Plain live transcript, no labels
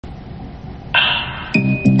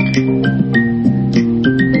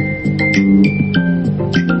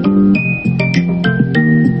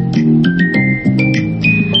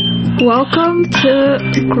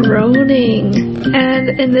Welcome to Groaning,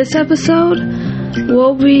 and in this episode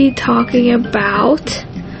we'll be talking about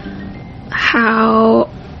how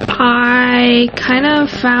I kind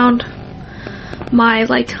of found my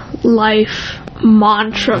life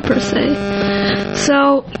mantra per se.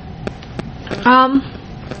 So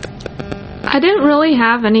I didn't really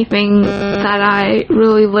have anything that I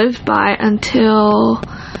really lived by until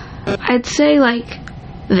I'd say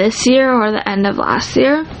this year or the end of last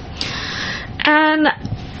year. And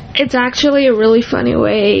it's actually a really funny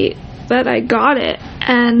way that I got it.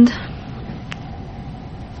 And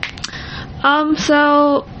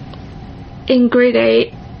so in grade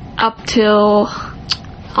 8 up till,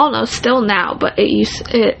 I don't know, still now, but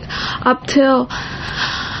up till,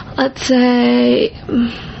 let's say,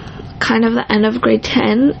 kind of the end of grade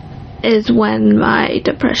 10 is when my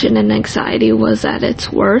depression and anxiety was at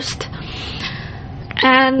its worst.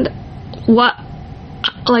 And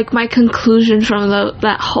my conclusion from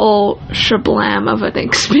that whole shablam of an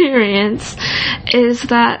experience is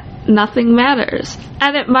that nothing matters.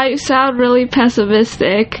 And it might sound really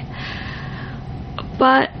pessimistic,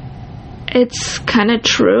 but it's kind of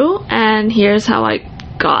true, and here's how I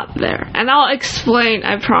got there. And I'll explain,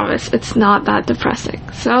 I promise. It's not that depressing.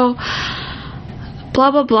 So,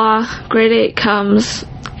 blah blah blah, grade 8 comes,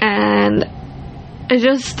 and it's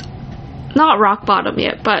just not rock bottom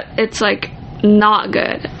yet, but it's not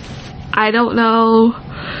good. I don't know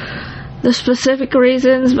the specific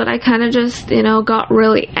reasons, but I kind of just, got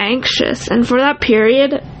really anxious. And for that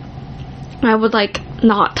period, I would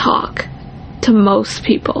not talk to most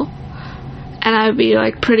people, and I would be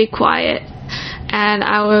pretty quiet, and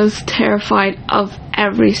I was terrified of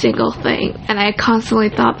every single thing, and I constantly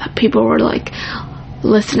thought that people were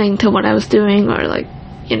listening to what I was doing, or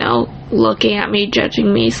looking at me,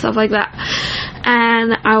 judging me, stuff like that.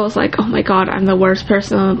 And I was oh my god, I'm the worst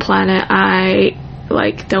person on the planet, I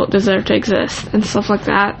don't deserve to exist, and stuff like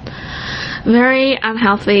that. Very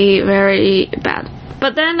unhealthy, very bad.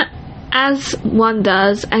 But then, as one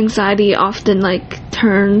does, anxiety often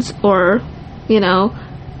turns or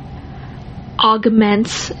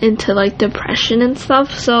augments into depression and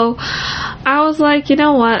stuff. So I was you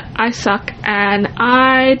know what, I suck and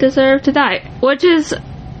I deserve to die, which is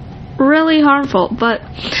really harmful. But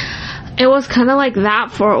it was kind of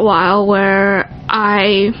that for a while, where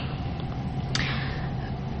I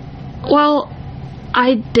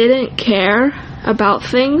didn't care about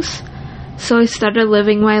things, so I started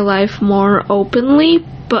living my life more openly,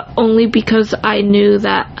 but only because I knew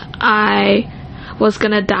that I was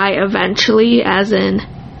gonna die eventually, as in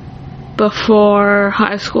before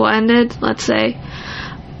high school ended, let's say.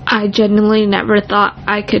 I genuinely never thought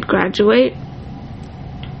I could graduate.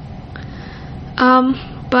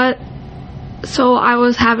 But so I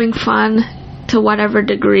was having fun to whatever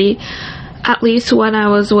degree, at least when I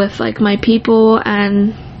was with my people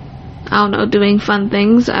and, I don't know, doing fun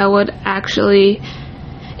things. I would actually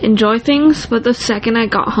enjoy things. But the second I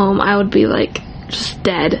got home, I would be just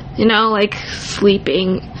dead,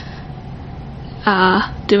 sleeping,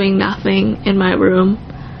 doing nothing in my room,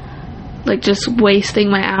 just wasting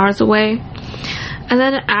my hours away. And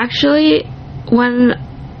then actually, when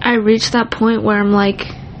I reached that point where I'm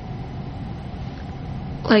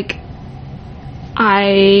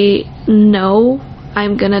I know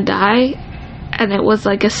I'm gonna die, and it was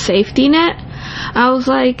a safety net, I was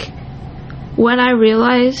when I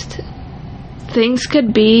realized things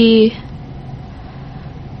could be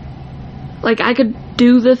I could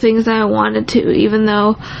do the things that I wanted to, even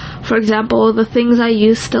though, for example, the things I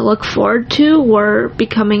used to look forward to were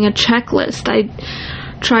becoming a checklist. I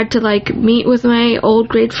tried to meet with my old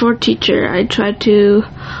grade 4 teacher. I tried to,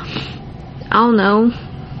 I don't know,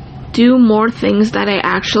 do more things that I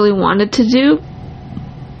actually wanted to do.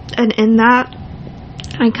 And in that,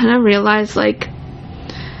 I kind of realized I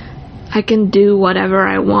can do whatever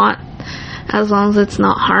I want as long as it's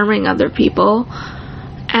not harming other people.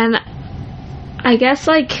 And I guess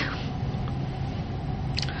at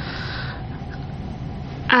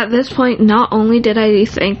this point, not only did I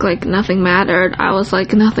think nothing mattered, I was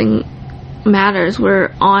nothing matters.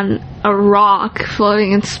 We're on a rock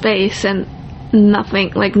floating in space, and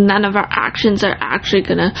nothing, none of our actions are actually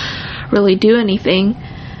gonna really do anything.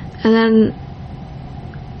 And then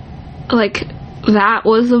that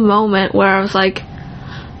was the moment where I was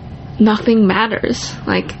nothing matters.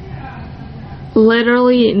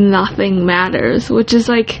 Literally nothing matters, which is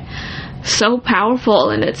so powerful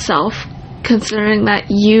in itself, considering that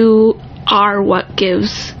you are what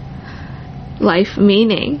gives life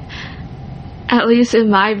meaning. At least in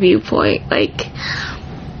my viewpoint,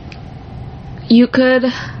 you could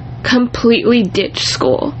completely ditch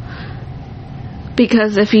school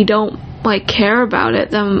because if you don't like care about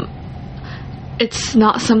it, then it's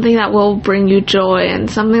not something that will bring you joy and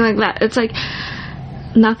something like that. It's like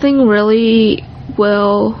nothing really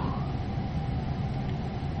will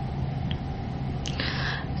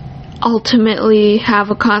ultimately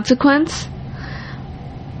have a consequence,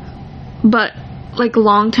 but like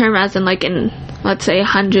long term, as in like in, let's say,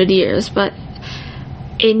 100 years, but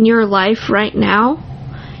in your life right now,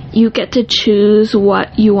 you get to choose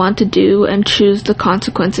what you want to do and choose the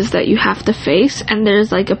consequences that you have to face, and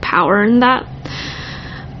there's like a power in that.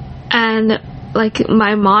 And like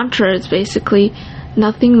my mantra is basically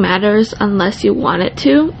nothing matters unless you want it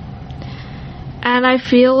to, and I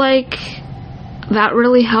feel like that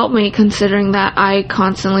really helped me, considering that I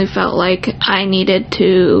constantly felt like I needed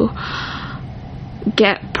to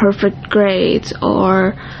get perfect grades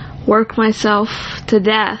or work myself to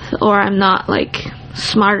death, or I'm not like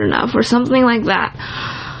smart enough or something like that.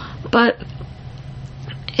 But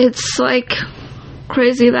it's like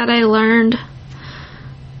crazy that I learned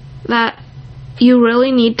that you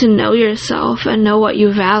really need to know yourself and know what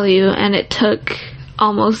you value, and it took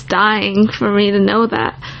almost dying for me to know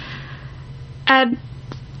that. And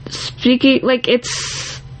speaking, like,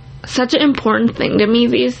 it's such an important thing to me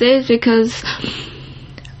these days, because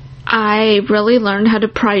I really learned how to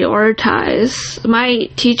prioritize. My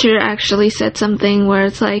teacher actually said something where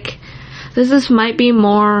it's like, this might be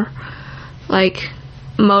more like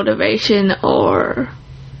motivation or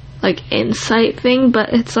like insight thing,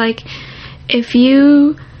 but it's like, if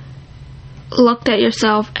you looked at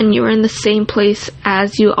yourself and you were in the same place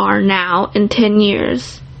as you are now in 10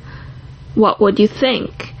 years, what would you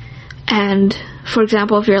think? And for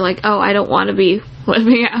example, if you're like, oh, I don't want to be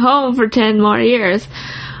living at home for 10 more years,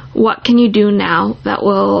 what can you do now that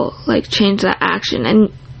will like change that action?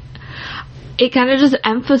 And it kind of just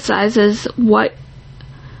emphasizes what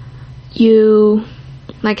you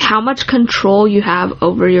like, how much control you have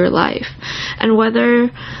over your life, and whether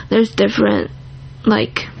there's different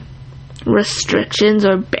like restrictions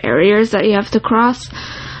or barriers that you have to cross.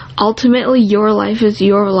 Ultimately, your life is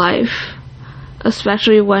your life,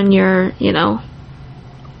 especially when you're, you know,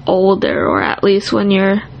 older, or at least when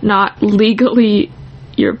you're not legally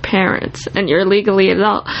your parents and you're legally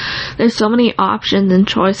adult. There's so many options and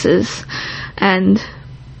choices, and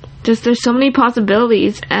just there's so many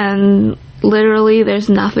possibilities, and literally there's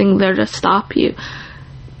nothing there to stop you.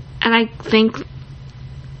 And I think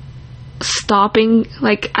stopping,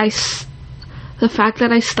 like, the fact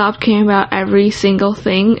that I stopped caring about every single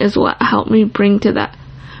thing is what helped me bring that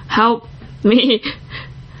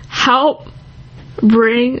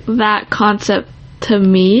concept to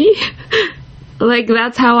me. Like,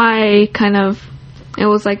 that's how I it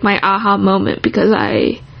was like my aha moment, because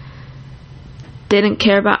I didn't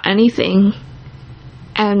care about anything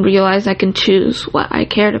and realized I can choose what I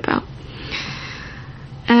cared about.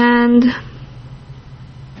 And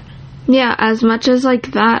yeah, as much as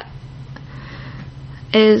like that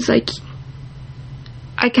is like,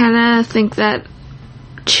 I kind of think that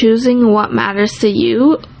choosing what matters to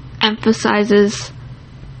you emphasizes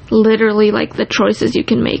literally like the choices you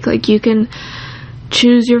can make. Like, you can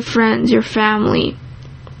choose your friends, your family,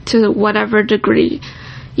 to whatever degree.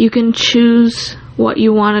 You can choose what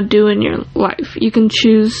you want to do in your life. You can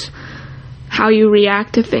choose how you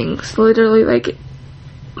react to things. Literally, like,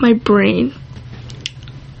 my brain.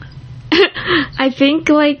 I think,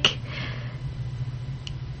 like,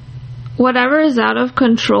 whatever is out of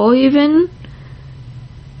control, even,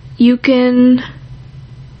 you can,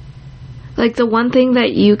 like, the one thing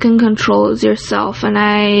that you can control is yourself. And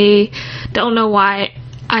I don't know why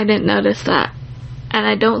I didn't notice that. And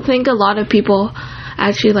I don't think a lot of people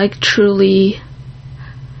actually, like, truly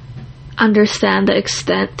understand the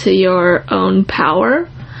extent to your own power.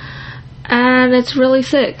 And it's really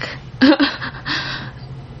sick.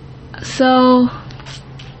 So,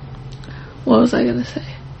 what was I gonna say?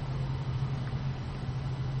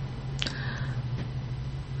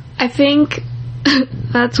 I think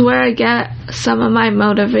that's where I get some of my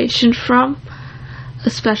motivation from,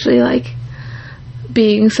 especially like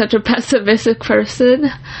being such a pessimistic person.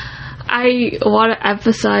 I want to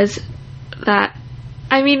emphasize that,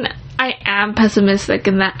 I mean, I am pessimistic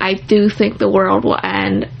in that I do think the world will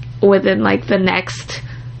end within like the next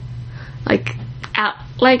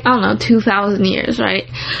I don't know, 2,000 years, right?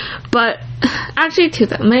 But actually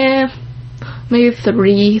 2,000, maybe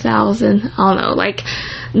 3,000, I don't know, like,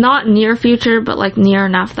 not near future, but like near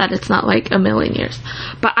enough that it's not like a million years.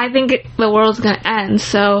 But I think the world's gonna end,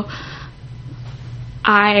 so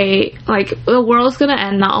the world's gonna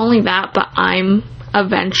end. Not only that, but I'm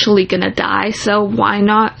eventually gonna die, so why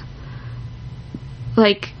not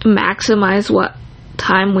like maximize what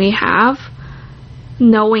time we have,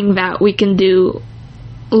 knowing that we can do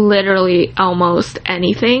literally almost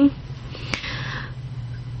anything.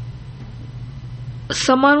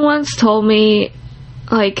 Someone once told me,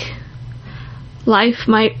 like, life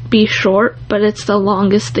might be short, but it's the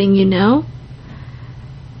longest thing you know.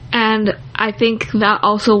 And I think that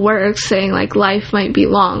also works, saying, like, life might be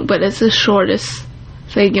long, but it's the shortest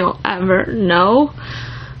thing you'll ever know.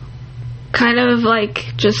 Kind of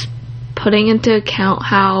like just putting into account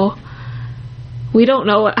how we don't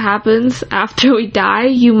know what happens after we die.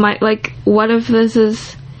 You might, like, what if this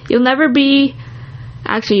is, you'll never be,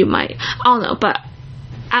 actually you might, I don't know, but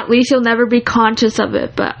at least you'll never be conscious of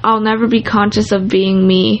it. But I'll never be conscious of being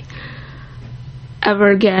me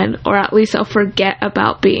ever again, or at least I'll forget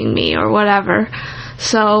about being me or whatever.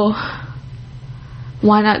 So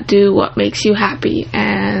why not do what makes you happy?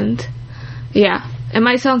 And yeah, it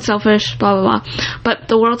might sound selfish, blah blah blah, but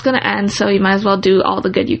the world's gonna end, so you might as well do all the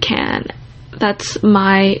good you can. That's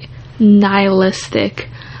my nihilistic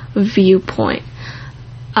viewpoint.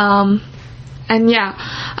 And yeah,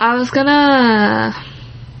 I was gonna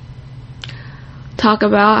talk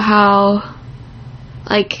about how,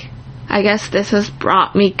 like, I guess this has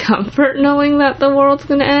brought me comfort knowing that the world's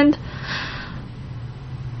gonna end.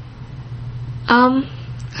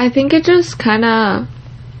 I think it just kinda,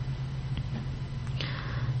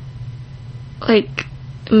 like,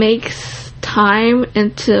 makes time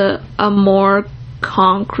into a more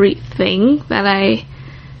concrete thing that I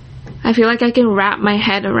feel like I can wrap my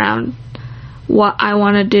head around what I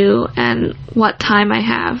want to do and what time I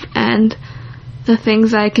have and the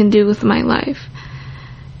things I can do with my life.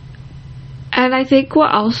 And I think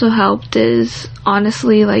what also helped is,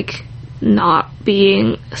 honestly, like, not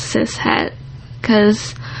being cishet,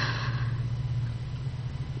 because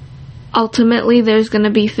ultimately there's going to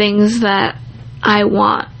be things that I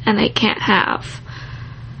want and I can't have.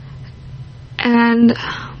 And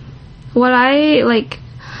what I, like,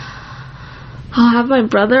 I'll have my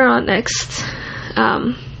brother on next,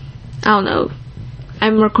 I don't know,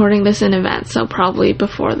 I'm recording this in advance, so probably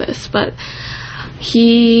before this, but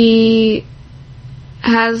he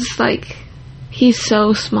has, like, he's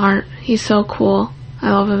so smart, he's so cool, I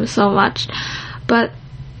love him so much, but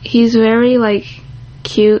he's very, like,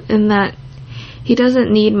 cute in that he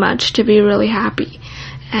doesn't need much to be really happy.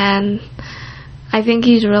 And I think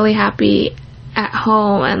he's really happy at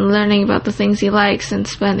home and learning about the things he likes and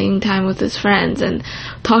spending time with his friends and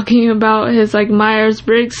talking about his, like,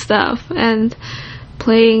 Myers-Briggs stuff and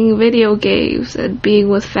playing video games and being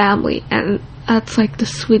with family. And that's, like, the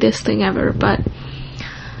sweetest thing ever. But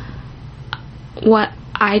what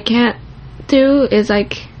I can't do is,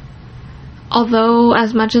 like, although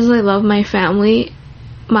as much as I love my family,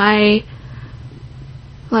 my,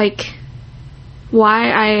 like,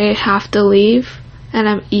 why I have to leave and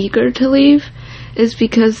I'm eager to leave is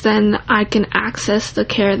because then I can access the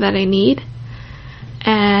care that I need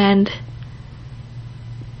and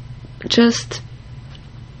just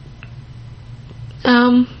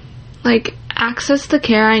like, access the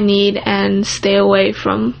care I need and stay away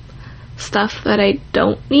from stuff that I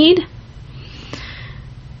don't need.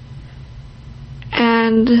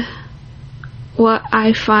 And what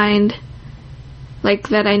I find, like,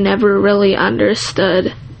 that I never really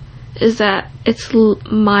understood is that it's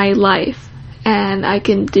my life and I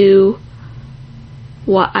can do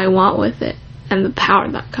what I want with it and the power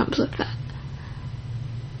that comes with that.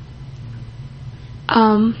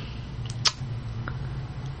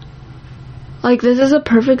 Like, this is a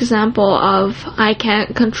perfect example of I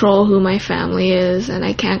can't control who my family is and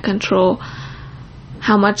I can't control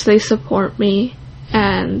how much they support me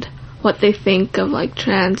and what they think of, like,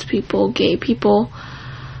 trans people, gay people,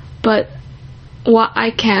 but what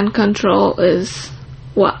I can control is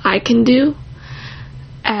what I can do.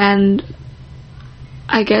 And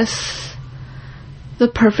I guess the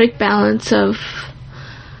perfect balance of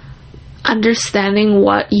understanding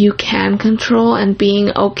what you can control and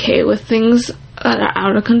being okay with things that are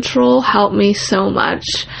out of control helped me so much,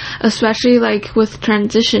 especially, like, with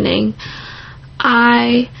transitioning.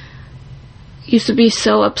 I used to be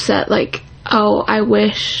so upset, like, oh, I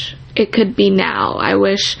wish it could be now. I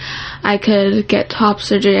wish I could get top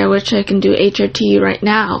surgery. I wish I can do HRT right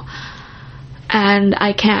now. And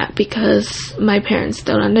I can't because my parents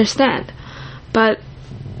don't understand. But,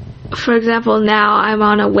 for example, now I'm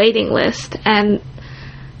on a waiting list and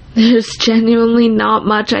there's genuinely not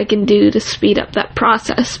much I can do to speed up that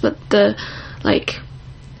process. But the, like,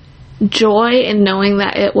 joy in knowing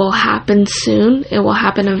that it will happen soon, it will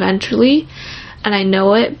happen eventually, and I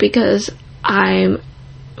know it because I'm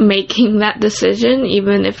making that decision,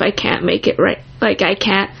 even if I can't make it right. Like, I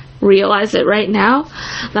can't realize it right now.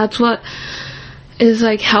 That's what is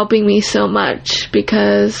like helping me so much,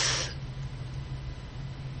 because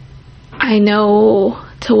I know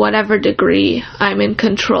to whatever degree I'm in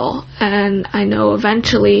control, and I know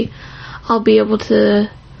eventually I'll be able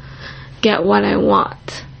to get what I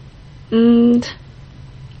want. And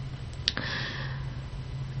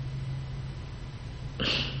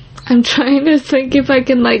I'm trying to think if I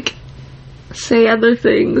can like say other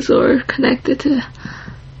things or connect it to,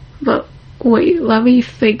 but wait, let me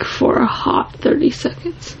think for a hot 30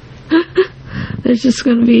 seconds. There's just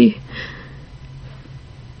gonna be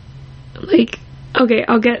like, okay,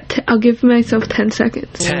 I'll give myself 10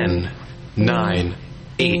 seconds. 10, 9,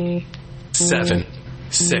 8, 7,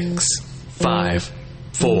 6, 5,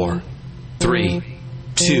 4, 3,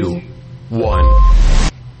 2,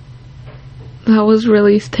 1. That was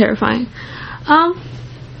really terrifying.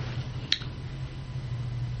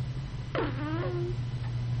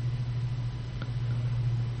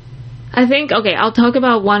 I think, okay, I'll talk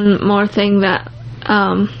about one more thing that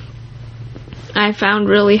I found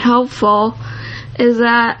really helpful, is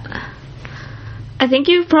that I think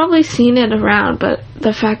you've probably seen it around, but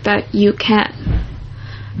the fact that you can't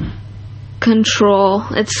control,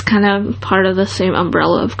 it's kind of part of the same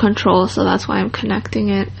umbrella of control, so that's why I'm connecting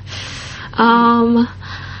it.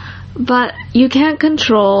 But you can't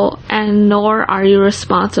control, and nor are you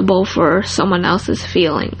responsible for someone else's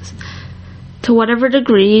feelings. To whatever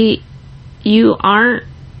degree, you aren't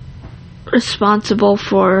responsible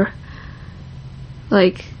for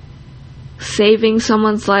like saving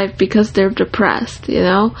someone's life because they're depressed, you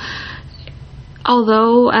know?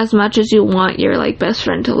 Although as much as you want your like best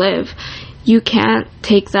friend to live, you can't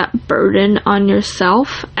take that burden on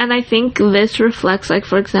yourself. And I think this reflects, like,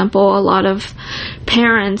 for example, a lot of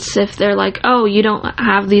parents, if they're like, oh, you don't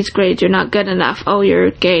have these grades, you're not good enough, oh, you're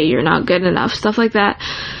gay, you're not good enough, stuff like that.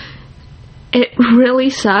 It really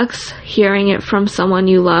sucks hearing it from someone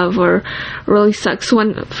you love, or really sucks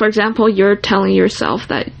when, for example, you're telling yourself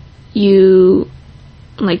that you're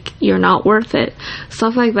not worth it,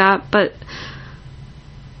 stuff like that. But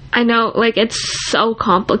I know, like, it's so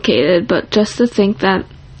complicated, but just to think that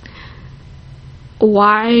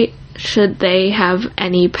why should they have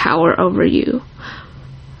any power over you?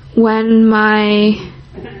 When my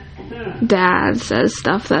dad says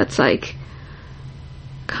stuff that's like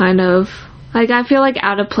kind of like, I feel like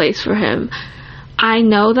out of place for him, I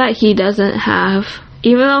know that he doesn't have,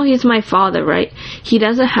 even though he's my father, right, he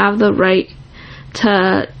doesn't have the right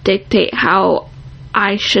to dictate how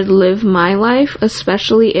I should live my life,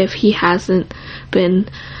 especially if he hasn't been,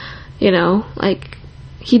 you know, like,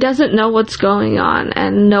 he doesn't know what's going on,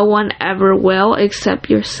 and no one ever will except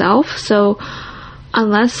yourself. So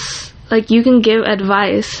unless, like, you can give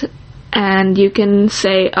advice and you can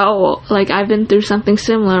say, oh, like, I've been through something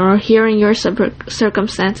similar, or here in your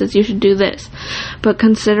circumstances you should do this, but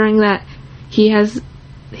considering that he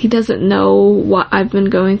doesn't know what I've been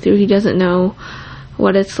going through, he doesn't know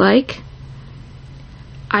what it's like,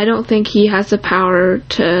 I don't think he has the power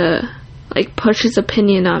to, like, push his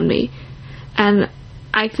opinion on me. And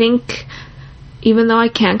I think, even though I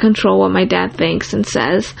can't control what my dad thinks and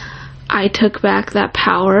says, I took back that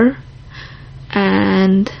power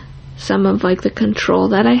and some of, like, the control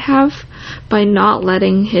that I have by not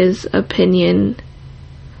letting his opinion,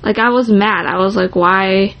 like, I was mad. I was like,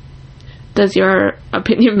 why does your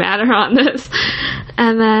opinion matter on this?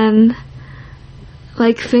 And then,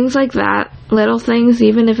 like, things like that, little things,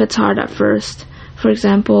 even if it's hard at first. For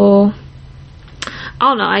example, I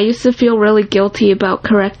don't know, I used to feel really guilty about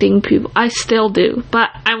correcting people. I still do, but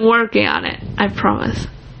I'm working on it, I promise.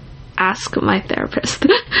 Ask my therapist.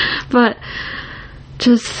 But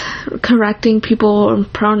just correcting people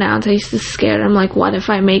and pronouns, I used to scare. I'm like, what if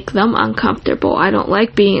I make them uncomfortable? I don't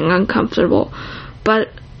like being uncomfortable. But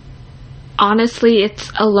honestly,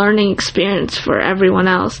 it's a learning experience for everyone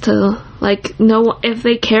else to, like, know if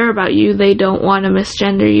they care about you, they don't want to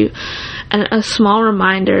misgender you. And a small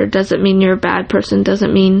reminder doesn't mean you're a bad person,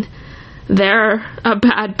 doesn't mean they're a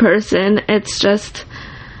bad person. It's just,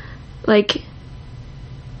 like,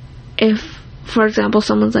 if, for example,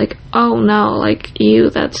 someone's like, oh no, like,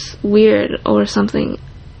 that's weird or something,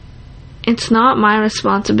 it's not my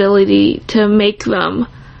responsibility to make them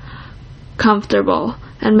comfortable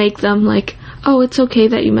and make them like, oh, it's okay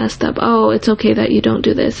that you messed up, oh, it's okay that you don't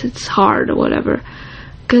do this, it's hard or whatever.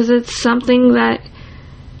 Because it's something that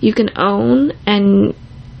you can own, and,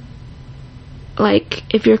 like,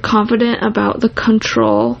 if you're confident about the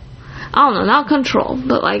control, I don't know, not control,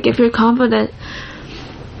 but, like, if you're confident,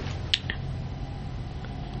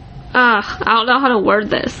 I don't know how to word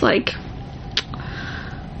this, like,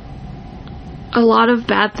 a lot of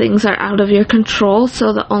bad things are out of your control,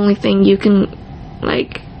 so the only thing you can,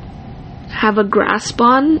 like, have a grasp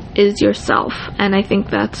on is yourself. And I think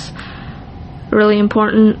that's really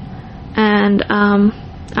important. And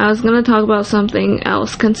I was gonna talk about something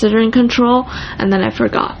else considering control, and then I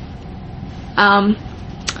forgot.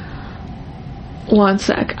 One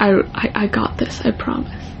sec. I got this, I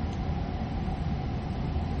promise.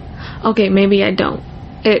 Okay, maybe I don't.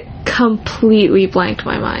 It completely blanked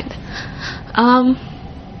my mind.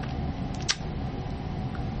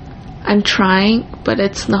 I'm trying, but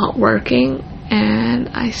it's not working, and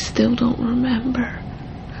I still don't remember.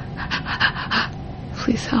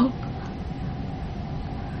 Please help.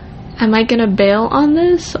 Am I gonna bail on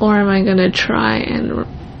this, or am I gonna try and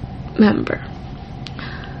remember?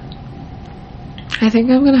 I think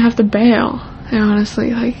I'm gonna have to bail. I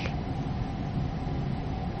honestly, like,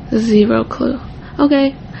 zero clue.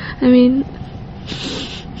 Okay, I mean,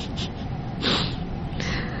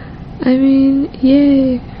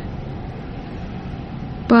 yay.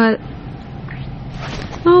 But,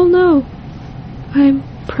 oh no, I'm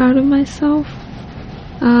proud of myself.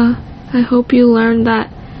 I hope you learned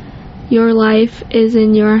that your life is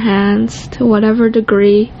in your hands to whatever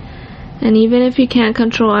degree, and even if you can't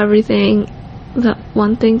control everything, the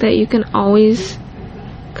one thing that you can always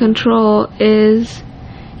control is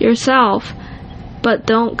yourself. But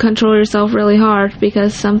don't control yourself really hard,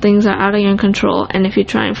 because some things are out of your control, and if you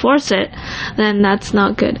try and force it, then that's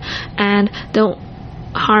not good. And don't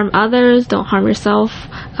harm others, don't harm yourself.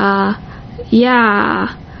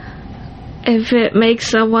 Yeah, if it makes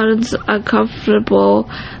someone uncomfortable,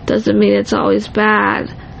 doesn't mean it's always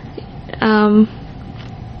bad. I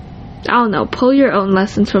don't know, pull your own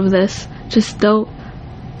lessons from this. Just don't.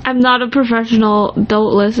 I'm not a professional.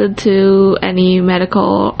 Don't listen to any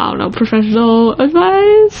medical, professional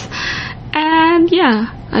advice. And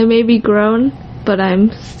yeah, I may be grown, but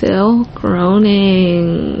I'm still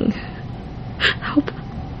groaning. Help.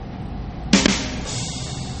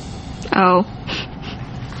 Oh.